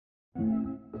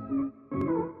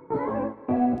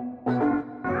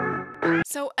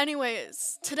So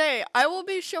anyways, today I will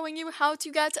be showing you how to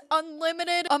get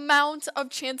unlimited amount of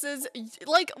chances.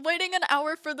 Like, waiting an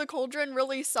hour for the cauldron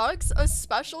really sucks,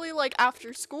 especially like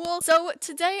after school. So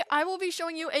today I will be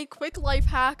showing you a quick life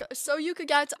hack so you could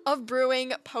get of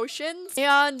brewing potions.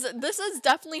 And this is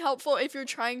definitely helpful if you're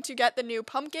trying to get the new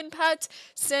pumpkin pet,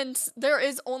 since there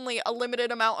is only a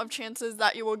limited amount of chances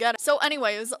that you will get it. So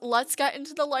anyways, let's get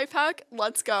into the life hack.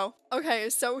 Let's go. Okay,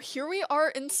 so here we are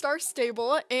in Star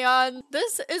Stable, and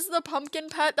this is the pumpkin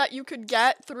pet that you could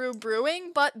get through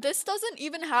brewing, but this doesn't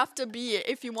even have to be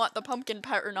if you want the pumpkin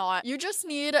pet or not. You just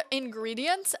need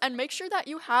ingredients and make sure that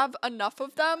you have enough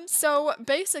of them. So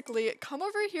basically, come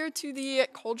over here to the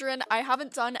cauldron. I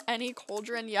haven't done any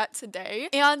cauldron yet today,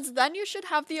 and then you should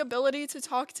have the ability to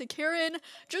talk to Karen.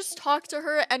 Just talk to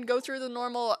her and go through the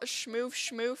normal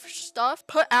schmoof stuff.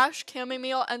 Put ash,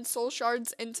 chamomile, and soul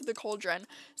shards into the cauldron.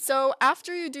 So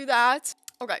after you do that,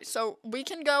 okay, so we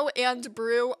can go and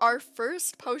brew our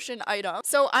first potion item.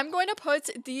 So I'm going to put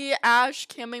the ash,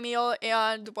 chamomile,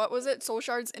 and what was it? Soul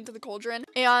shards into the cauldron.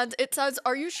 And it says,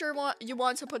 are you sure you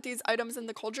want to put these items in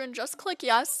the cauldron? Just click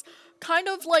yes. Kind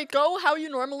of like go how you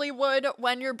normally would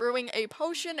when you're brewing a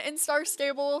potion in Star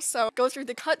Stable. So go through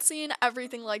the cutscene,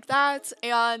 everything like that,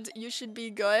 and you should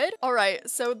be good. All right,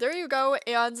 so there you go,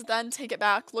 and then take it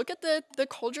back. Look at the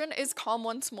cauldron is calm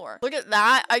once more. Look at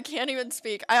that. I can't even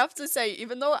speak. I have to say,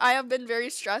 even though I have been very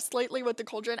stressed lately with the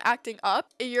cauldron acting up,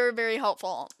 you're very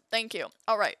helpful. Thank you.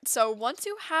 All right, so once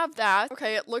you have that,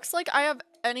 okay, it looks like I have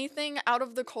anything out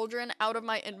of the cauldron out of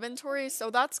my inventory, so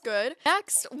that's good.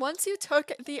 Next, once you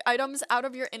took the items out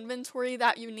of your inventory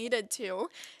that you needed to,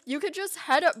 you could just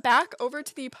head back over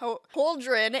to the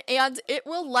cauldron and it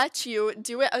will let you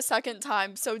do it a second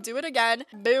time. So do it again.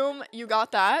 Boom, you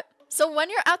got that. So when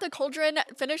you're at the cauldron,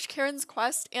 finish Karen's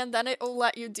quest and then it will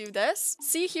let you do this.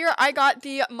 See here, I got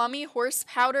the mummy horse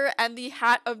powder and the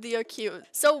hat of the accused.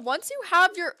 So once you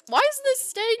have your, why is this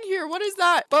staying here? What is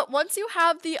that? But once you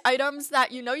have the items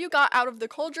that you know you got out of the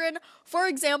cauldron, for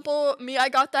example, me, I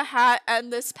got the hat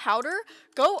and this powder,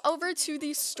 go over to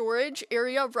the storage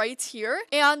area right here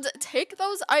and take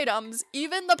those items,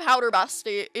 even the powder,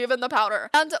 bestie, even the powder,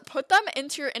 and put them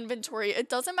into your inventory. It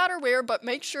doesn't matter where, but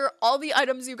make sure all the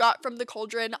items you got from the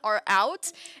cauldron are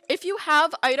out. If you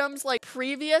have items like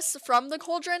previous from the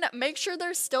cauldron, make sure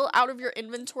they're still out of your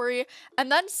inventory, and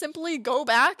then simply go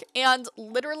back and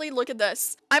literally look at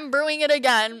this. I'm brewing it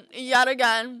again, yet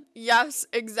again. Yes,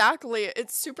 exactly.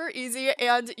 It's super easy,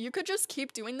 and you could just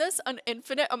keep doing this an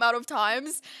infinite amount of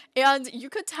times, and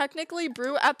you could technically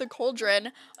brew at the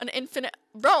cauldron an infinite.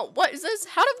 Bro, what is this?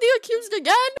 Hat of the accused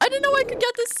again? I didn't know I could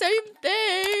get the same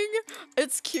thing.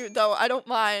 It's cute though, I don't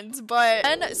mind. But,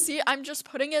 and see, I'm just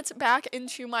putting it back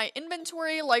into my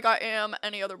inventory like I am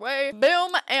any other way.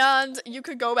 Boom, and you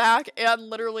could go back and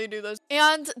literally do this.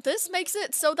 And this makes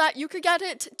it so that you could get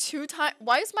it 2 times.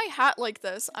 Why is my hat like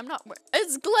this? I'm not,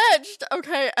 it's glitched.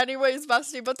 Okay, anyways,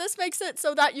 bestie, but this makes it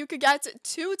so that you could get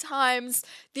 2 times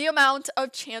the amount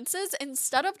of chances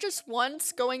instead of just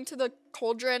once going to the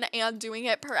cauldron and doing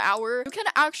it per hour. You can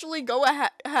actually go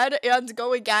ahead and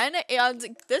go again,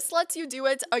 and this lets you do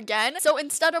it again. So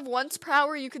instead of once per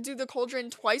hour, you could do the cauldron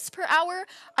twice per hour.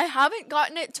 I haven't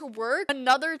gotten it to work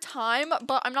another time,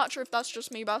 but I'm not sure if that's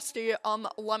just me, bestie.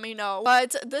 Let me know.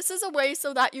 But this is a way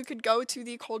so that you could go to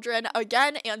the cauldron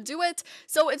again and do it,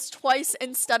 so it's twice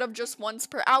instead of just once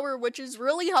per hour, which is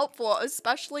really helpful,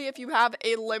 especially if you have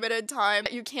a limited time.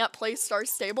 You can't play Star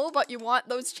Stable, but you want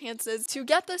those chances to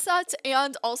get the set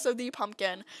and also the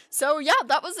pumpkin. So yeah,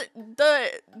 that was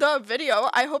the video.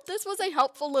 I hope this was a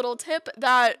helpful little tip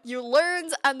that you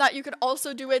learned and that you could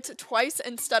also do it twice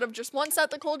instead of just once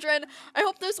at the cauldron. I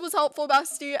hope this was helpful,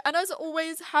 bestie, and as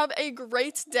always, have a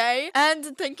great day,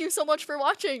 and thank you so much for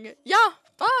watching. Yeah,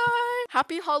 bye!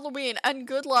 Happy Halloween, and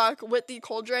good luck with the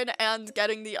cauldron and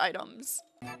getting the items.